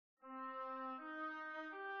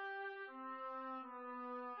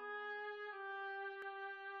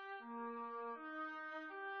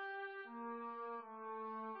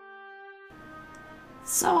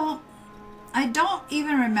So, I don't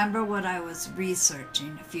even remember what I was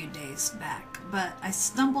researching a few days back, but I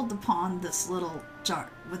stumbled upon this little chart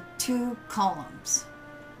with two columns.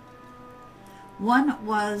 One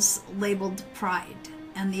was labeled pride,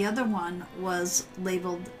 and the other one was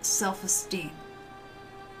labeled self-esteem.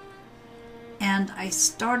 And I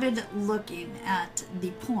started looking at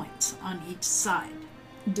the points on each side,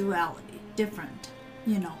 duality, different,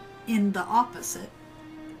 in the opposite,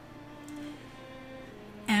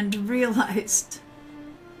 and realized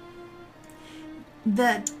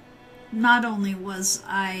that not only was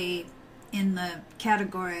I in the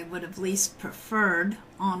category I would have least preferred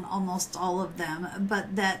on almost all of them,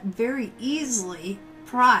 but that very easily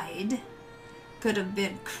pride could have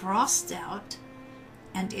been crossed out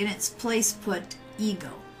and in its place put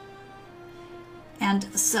ego, and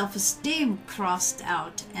self-esteem crossed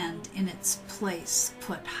out and in its place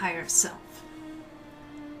put higher self.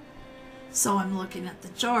 So I'm looking at the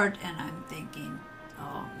chart and I'm thinking,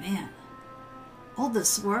 oh man, all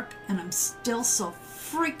this work and I'm still so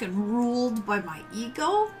freaking ruled by my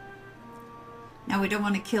ego? Now, we don't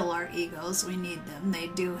want to kill our egos. We need them. They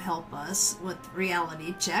do help us with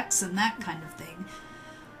reality checks and that kind of thing.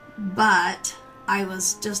 But I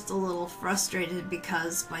was just a little frustrated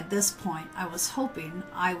because by this point I was hoping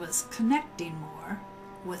I was connecting more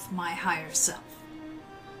with my higher self.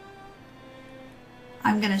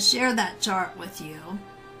 I'm going to share that chart with you,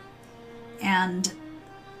 and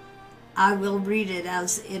I will read it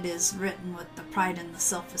as it is written with the pride and the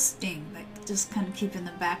self-esteem, but just kind of keep in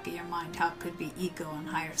the back of your mind how it could be ego and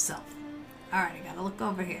higher self. Alright, I got to look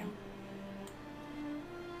over here.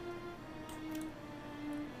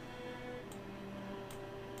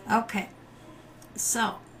 Okay,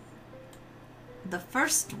 so the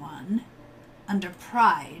first one under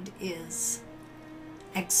pride is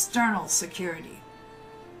external security.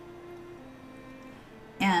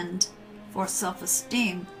 And for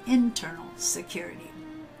self-esteem, internal security.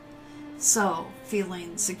 So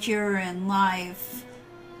feeling secure in life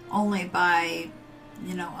only by,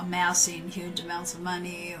 amassing huge amounts of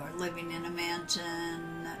money or living in a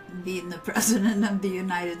mansion, being the president of the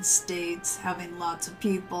United States, having lots of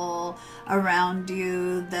people around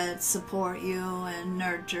you that support you and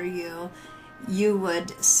nurture you, you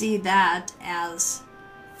would see that as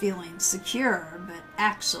feeling secure, but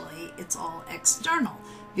actually it's all external.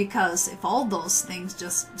 Because if all those things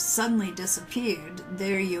just suddenly disappeared,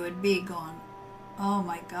 there you would be going, oh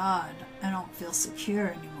my God, I don't feel secure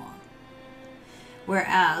anymore.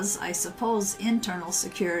 Whereas, I suppose internal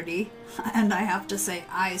security, and I have to say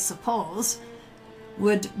I suppose,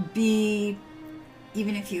 would be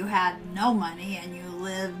even if you had no money and you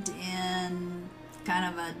lived in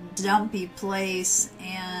kind of a dumpy place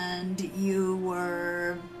and you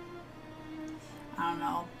were, I don't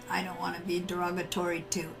know, I don't want to be derogatory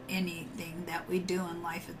to anything that we do in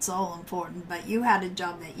life. It's all important. But you had a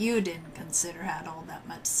job that you didn't consider had all that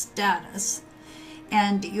much status.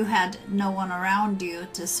 And you had no one around you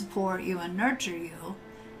to support you and nurture you.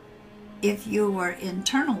 If you were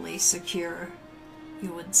internally secure,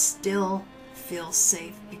 you would still feel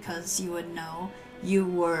safe because you would know you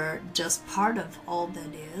were just part of all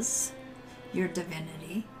that is, your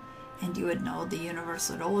divinity. And you would know the universe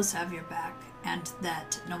would always have your back, and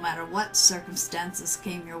that no matter what circumstances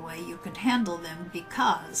came your way, you could handle them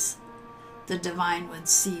because the divine would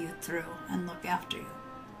see you through and look after you.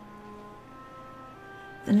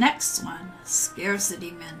 The next one, scarcity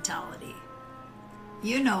mentality.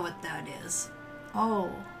 You know what that is.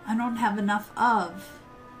 Oh, I don't have enough of,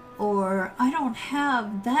 or I don't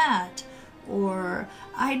have that, or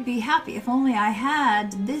I'd be happy if only I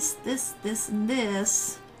had this, and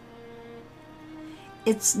this.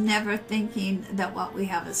 It's never thinking that what we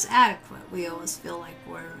have is adequate. We always feel like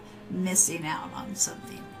we're missing out on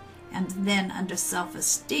something. And then under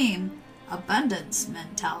self-esteem, abundance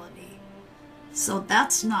mentality. So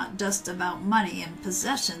that's not just about money and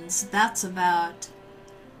possessions. That's about,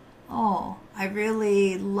 oh, I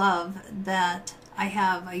really love that I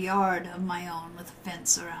have a yard of my own with a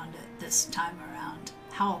fence around it this time around.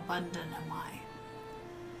 How abundant am I?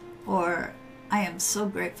 Or, I am so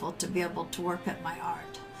grateful to be able to work at my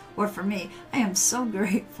art. Or for me, I am so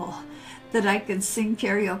grateful that I can sing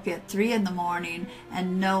karaoke at 3 in the morning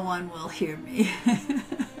and no one will hear me.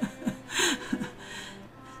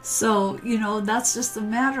 So, that's just a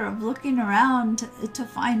matter of looking around to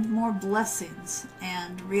find more blessings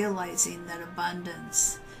and realizing that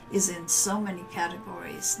abundance is in so many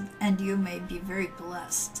categories, and you may be very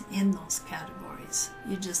blessed in those categories.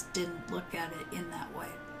 You just didn't look at it in that way.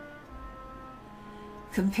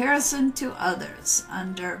 Comparison to others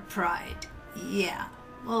under pride. Yeah,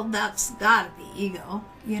 well, that's gotta be ego,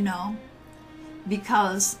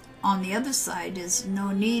 because on the other side is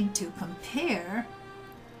no need to compare.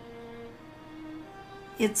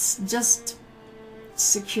 It's just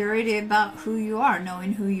security about who you are,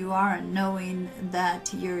 knowing who you are and knowing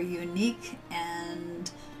that you're unique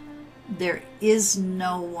and there is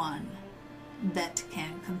no one that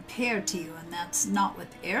can compare to you. And that's not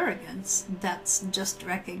with arrogance, that's just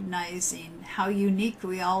recognizing how unique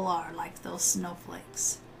we all are, like those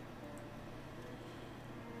snowflakes.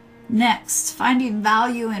 Next, finding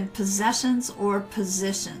value in possessions or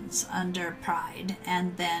positions under pride,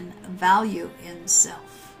 and then value in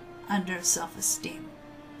self under self-esteem.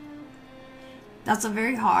 That's a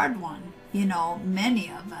very hard one. Many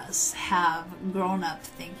of us have grown up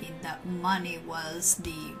thinking that money was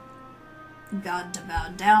the God to bow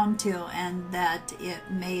down to, and that it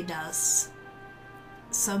made us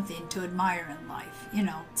something to admire in life.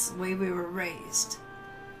 It's the way we were raised.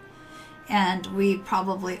 And we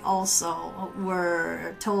probably also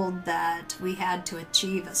were told that we had to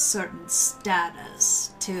achieve a certain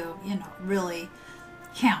status to, really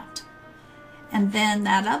count. And then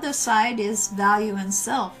that other side is value in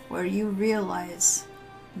self, where you realize,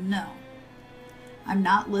 no, I'm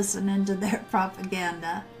not listening to their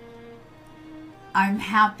propaganda. I'm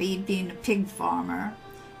happy being a pig farmer,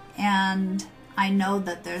 and I know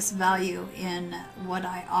that there's value in what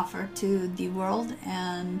I offer to the world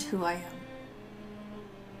and who I am.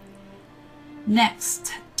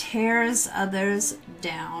 Next, tears others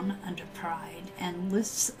down under pride and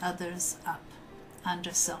lifts others up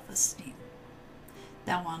under self-esteem.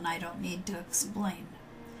 That one I don't need to explain,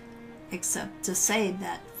 except to say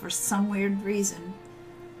that for some weird reason,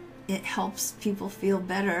 it helps people feel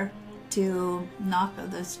better to knock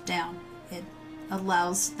others down. It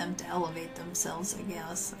allows them to elevate themselves, I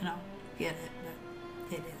guess. I don't get it,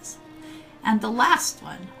 but it is. And the last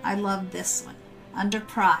one, I love this one. Under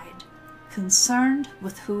pride, concerned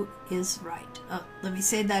with who is right. Oh, let me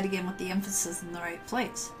say that again with the emphasis in the right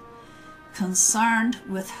place. Concerned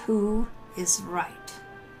with who is right.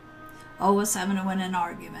 Always having to win an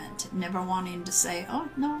argument. Never wanting to say, oh,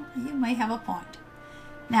 no, you may have a point.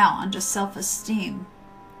 Now, under self-esteem,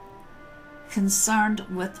 concerned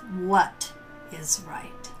with what is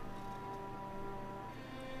right.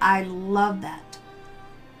 I love that.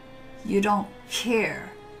 You don't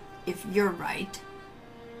care if you're right.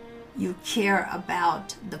 You care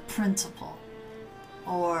about the principle,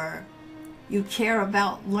 or you care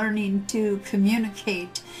about learning to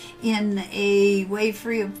communicate in a way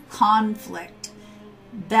free of conflict.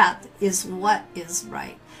 That is what is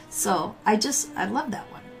right. So I love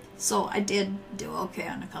that one. So I did do okay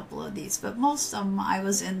on a couple of these, but most of them I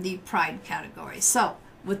was in the pride category. So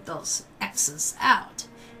with those X's out,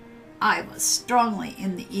 I was strongly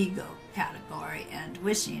in the ego category and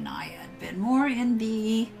wishing I had been more in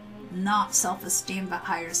the not self-esteem but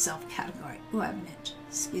higher self category. Ooh, I have an itch.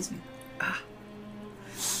 Excuse me.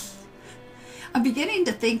 I'm beginning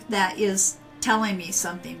to think that is telling me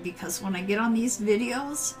something, because when I get on these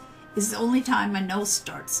videos is the only time my nose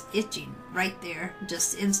starts itching right there,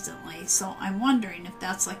 just instantly. So I'm wondering if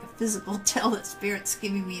that's like a physical tell that Spirit's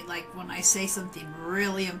giving me, like when I say something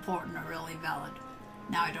really important or really valid.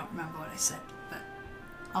 Now I don't remember what I said, but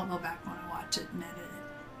I'll go back when I watch it and edit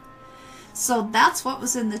it. So that's what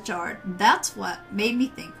was in the chart. That's what made me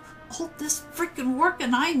think, oh, this freaking work,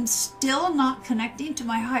 and I'm still not connecting to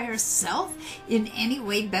my higher self in any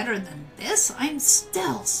way better than this. I'm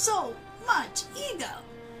still so much ego.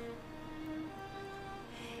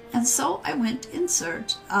 And so I went in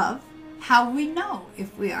search of how we know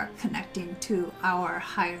if we are connecting to our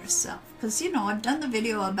higher self. Because, I've done the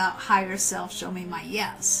video about higher self, show me my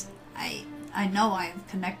yes. I know I've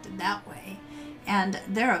connected that way. And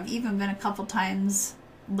there have even been a couple times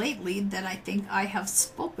lately that I think I have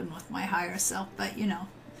spoken with my higher self. But,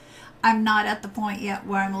 I'm not at the point yet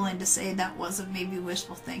where I'm willing to say that wasn't maybe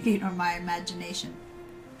wishful thinking or my imagination.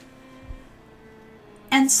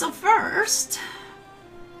 And so first,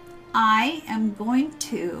 I am going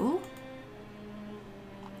to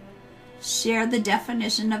share the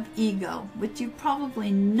definition of ego, which you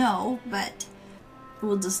probably know, but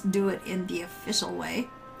we'll just do it in the official way.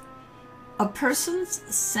 A person's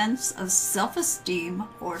sense of self-esteem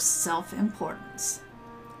or self-importance.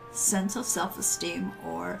 Sense of self-esteem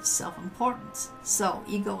or self-importance. So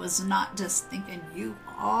ego is not just thinking you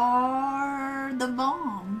are the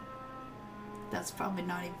bomb. That's probably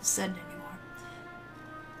not even said anymore.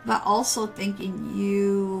 But also thinking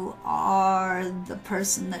you are the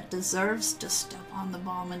person that deserves to step on the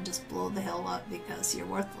bomb and just blow the hell up because you're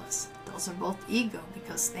worthless. Those are both ego,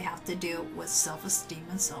 because they have to do with self-esteem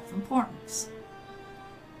and self-importance.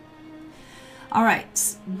 All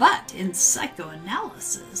right, but in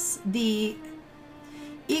psychoanalysis, the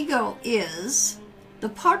ego is the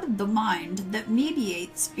part of the mind that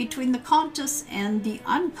mediates between the conscious and the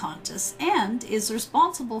unconscious and is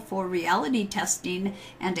responsible for reality testing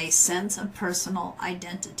and a sense of personal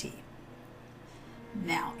identity.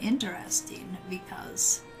 Now, interesting,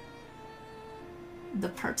 because the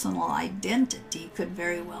personal identity could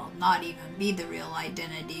very well not even be the real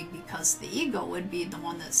identity, because the ego would be the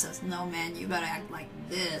one that says, no man, you gotta act like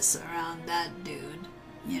this around that dude,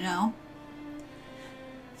 you know?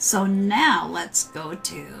 So now let's go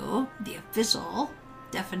to the official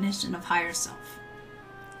definition of higher self.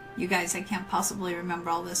 You guys, I can't possibly remember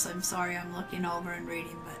all this. I'm sorry, I'm looking over and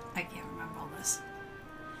reading, but I can't remember all this.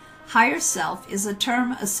 Higher self is a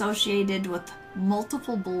term associated with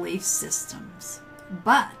multiple belief systems,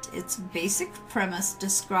 but its basic premise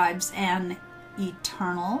describes an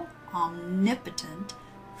eternal, omnipotent,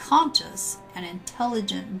 conscious, and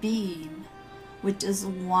intelligent being, which is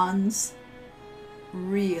one's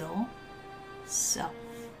real self.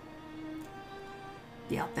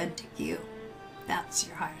 The authentic you. That's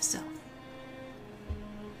your higher self.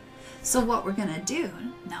 So what we're going to do,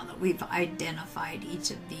 now that we've identified each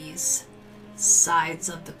of these sides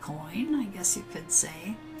of the coin, I guess you could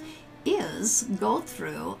say, is go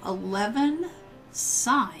through 11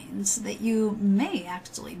 signs that you may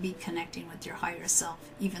actually be connecting with your higher self,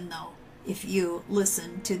 even though if you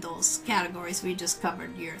listen to those categories we just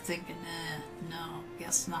covered, you're thinking, no,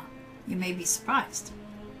 guess not. You may be surprised.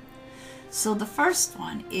 So the first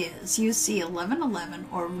one is you see 1111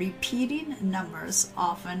 or repeating numbers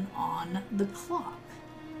often on the clock.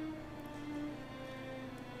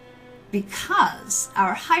 Because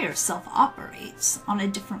our higher self operates on a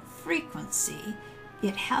different frequency,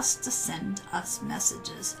 it has to send us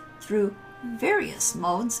messages through various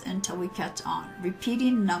modes until we catch on.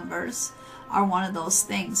 Repeating numbers are one of those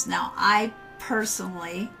things. Now, I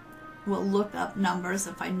personally will look up numbers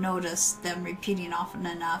if I notice them repeating often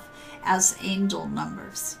enough as angel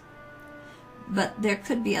numbers. But there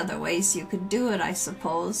could be other ways you could do it, I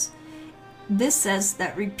suppose. This says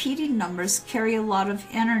that repeating numbers carry a lot of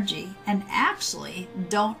energy and actually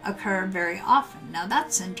don't occur very often. Now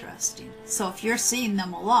that's interesting. So if you're seeing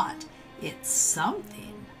them a lot, it's something.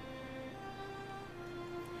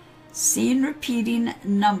 Seeing repeating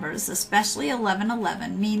numbers, especially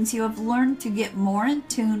 1111, means you have learned to get more in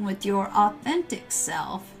tune with your authentic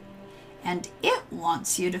self, and it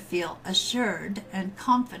wants you to feel assured and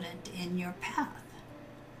confident in your path.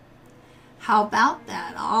 How about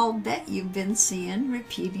that? I'll bet you've been seeing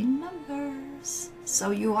repeating numbers.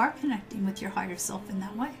 So you are connecting with your higher self in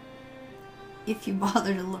that way. If you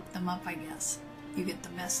bother to look them up, I guess, you get the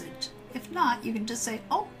message. If not, you can just say,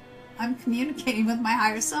 oh, I'm communicating with my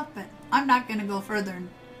higher self, but I'm not going to go further and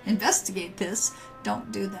investigate this.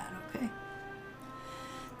 Don't do that, okay?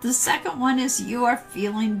 The second one is you are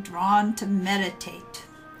feeling drawn to meditate.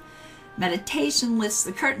 Meditation lifts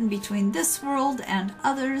the curtain between this world and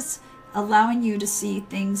others, allowing you to see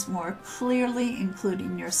things more clearly,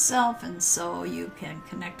 including yourself, and so you can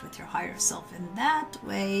connect with your higher self in that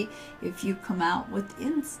way. If you come out with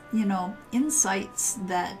insights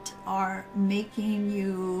that are making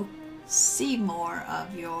you see more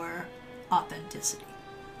of your authenticity.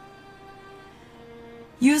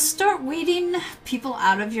 You start weeding people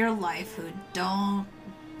out of your life who don't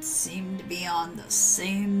seem to be on the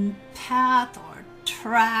same path or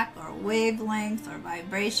track or wavelength or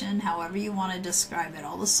vibration, however you want to describe it.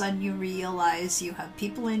 All of a sudden you realize you have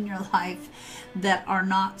people in your life that are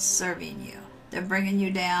not serving you. They're bringing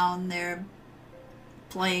you down, they're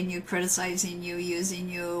playing you, criticizing you, using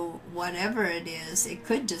you, whatever it is. It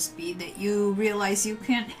could just be that you realize you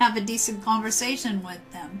can't have a decent conversation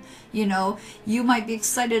with them. You know, you might be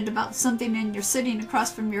excited about something and you're sitting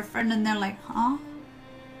across from your friend and they're like, huh?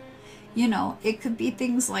 You know, it could be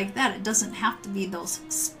things like that. It doesn't have to be those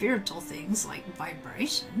spiritual things like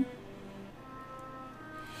vibration.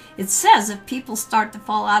 It says if people start to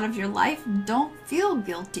fall out of your life, don't feel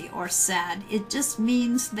guilty or sad. It just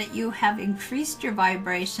means that you have increased your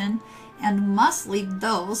vibration and must leave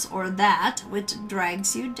those or that which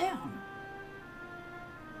drags you down.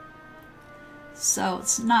 So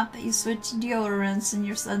it's not that you switch deodorants and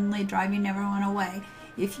you're suddenly driving everyone away.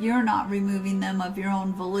 If you're not removing them of your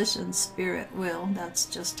own volition, spirit will. That's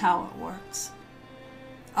just how it works.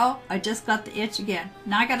 Oh, I just got the itch again.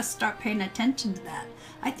 Now I got to start paying attention to that.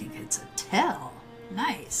 I think it's a tell.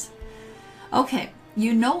 Nice. Okay,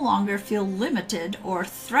 you no longer feel limited or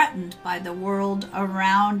threatened by the world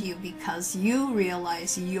around you because you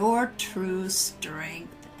realize your true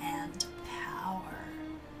strength and power.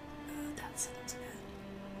 Oh, that sounds good.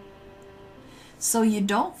 so you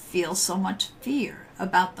don't feel so much fear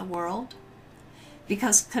about the world.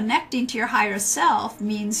 Because connecting to your higher self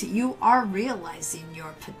means you are realizing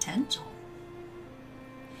your potential.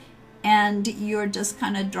 And you're just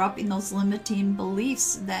kind of dropping those limiting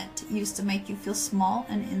beliefs that used to make you feel small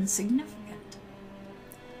and insignificant.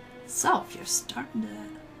 So if you're starting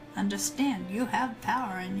to understand you have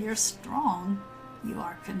power and you're strong, you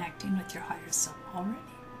are connecting with your higher self already.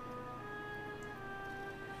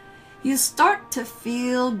 You start to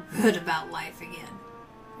feel good about life again.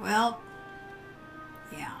 Well,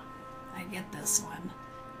 yeah, I get this one.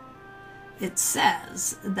 It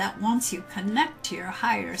says that once you connect to your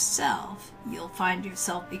higher self, you'll find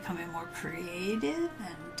yourself becoming more creative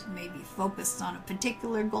and maybe focused on a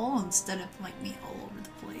particular goal instead of like me all over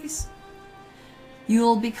the place.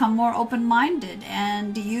 You'll become more open-minded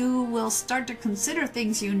and you will start to consider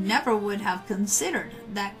things you never would have considered.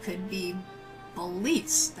 That could be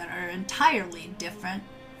beliefs that are entirely different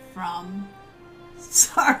from...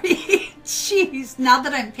 Sorry, jeez, now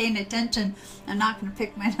that I'm paying attention, I'm not going to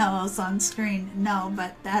pick my nose on screen. No,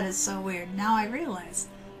 but that is so weird. Now I realize.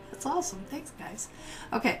 That's awesome. Thanks, guys.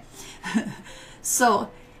 Okay,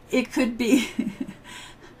 so it could be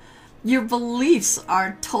your beliefs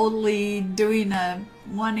are totally doing a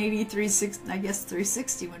 180, 360, I guess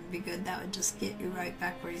 360 wouldn't be good. That would just get you right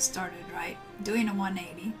back where you started, right? Doing a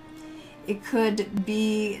 180. It could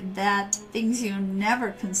be that things you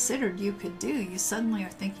never considered you could do, you suddenly are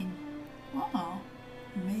thinking, oh,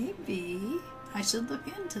 maybe I should look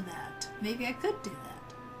into that. Maybe I could do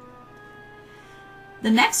that.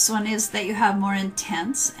 The next one is that you have more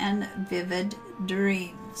intense and vivid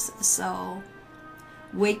dreams. So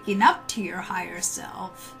waking up to your higher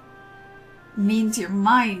self means your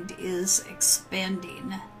mind is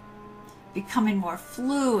expanding, becoming more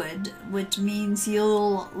fluid, which means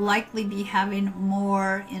you'll likely be having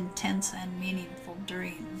more intense and meaningful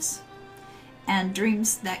dreams. And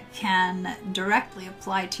dreams that can directly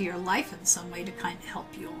apply to your life in some way to kind of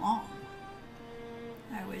help you along.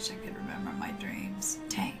 I wish I could remember my dreams.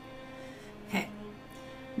 Dang. Okay.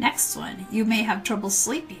 Next one. You may have trouble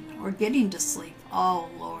sleeping or getting to sleep. Oh,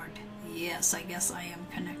 Lord. Yes, I guess I am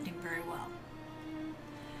connecting very well.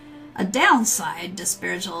 A downside to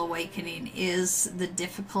spiritual awakening is the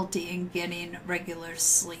difficulty in getting regular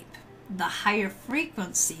sleep. The higher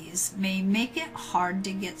frequencies may make it hard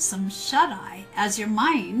to get some shut-eye as your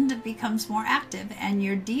mind becomes more active and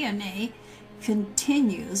your DNA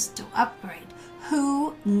continues to upgrade.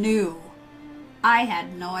 Who knew? I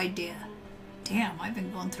had no idea. Damn, I've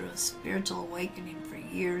been going through a spiritual awakening for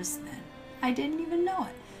years then. I didn't even know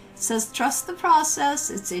it. It says, trust the process.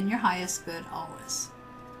 It's in your highest good always.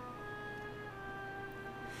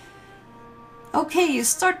 Okay, you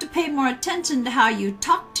start to pay more attention to how you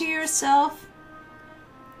talk to yourself.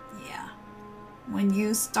 Yeah. When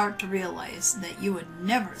you start to realize that you would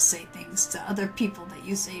never say things to other people that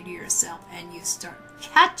you say to yourself, and you start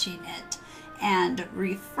catching it and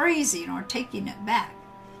rephrasing or taking it back,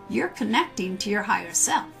 you're connecting to your higher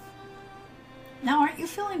self. Now, aren't you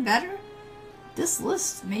feeling better? This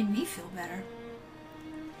list made me feel better.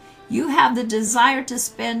 You have the desire to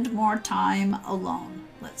spend more time alone.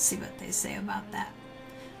 Let's see what they say about that.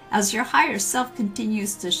 As your higher self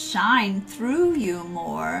continues to shine through you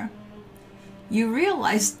more, you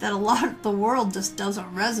realize that a lot of the world just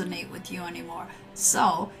doesn't resonate with you anymore.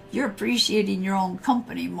 So you're appreciating your own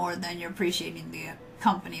company more than you're appreciating the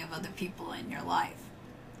company of other people in your life.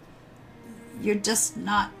 You're just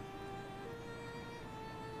not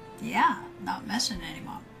meshing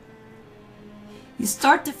anymore. You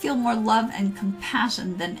start to feel more love and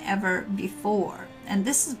compassion than ever before. And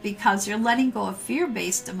this is because you're letting go of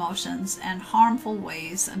fear-based emotions and harmful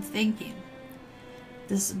ways of thinking.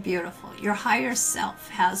 This is beautiful. Your higher self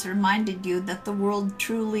has reminded you that the world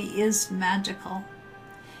truly is magical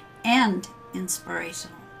and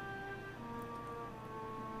inspirational.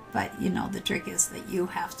 But, you know, the trick is that you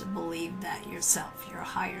have to believe that yourself. Your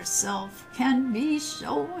higher self can be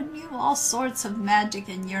showing you all sorts of magic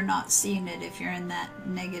and you're not seeing it if you're in that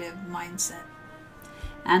negative mindset.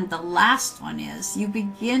 And the last one is you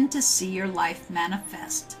begin to see your life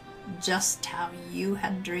manifest just how you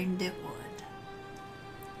had dreamed it would.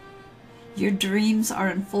 Your dreams are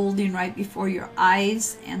unfolding right before your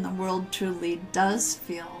eyes and the world truly does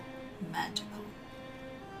feel magical.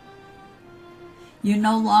 You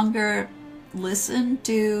no longer listen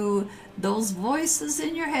to those voices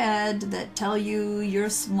in your head that tell you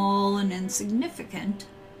you're small and insignificant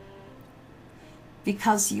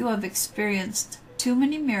because you have experienced too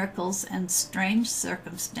many miracles and strange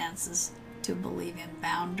circumstances to believe in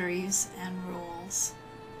boundaries and rules.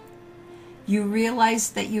 You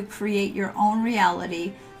realize that you create your own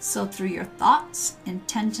reality, so through your thoughts,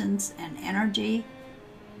 intentions, and energy,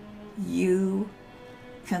 you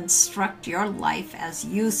construct your life as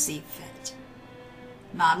you see fit.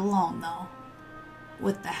 Not alone, though,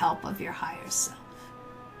 with the help of your higher self.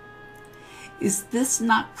 Is this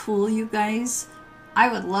not cool, you guys? I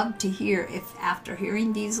would love to hear if after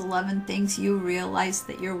hearing these 11 things you realize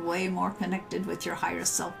that you're way more connected with your higher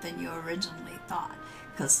self than you originally thought.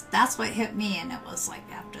 Because that's what hit me, and it was like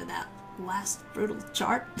after that last brutal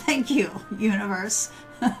chart. Thank you, universe.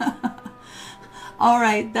 All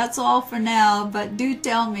right, that's all for now, but do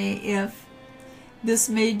tell me if this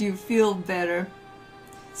made you feel better.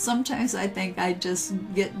 Sometimes I think I just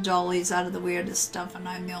get jollies out of the weirdest stuff and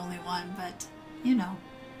I'm the only one, but you know,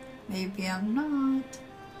 maybe I'm not.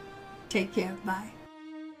 Take care. Bye.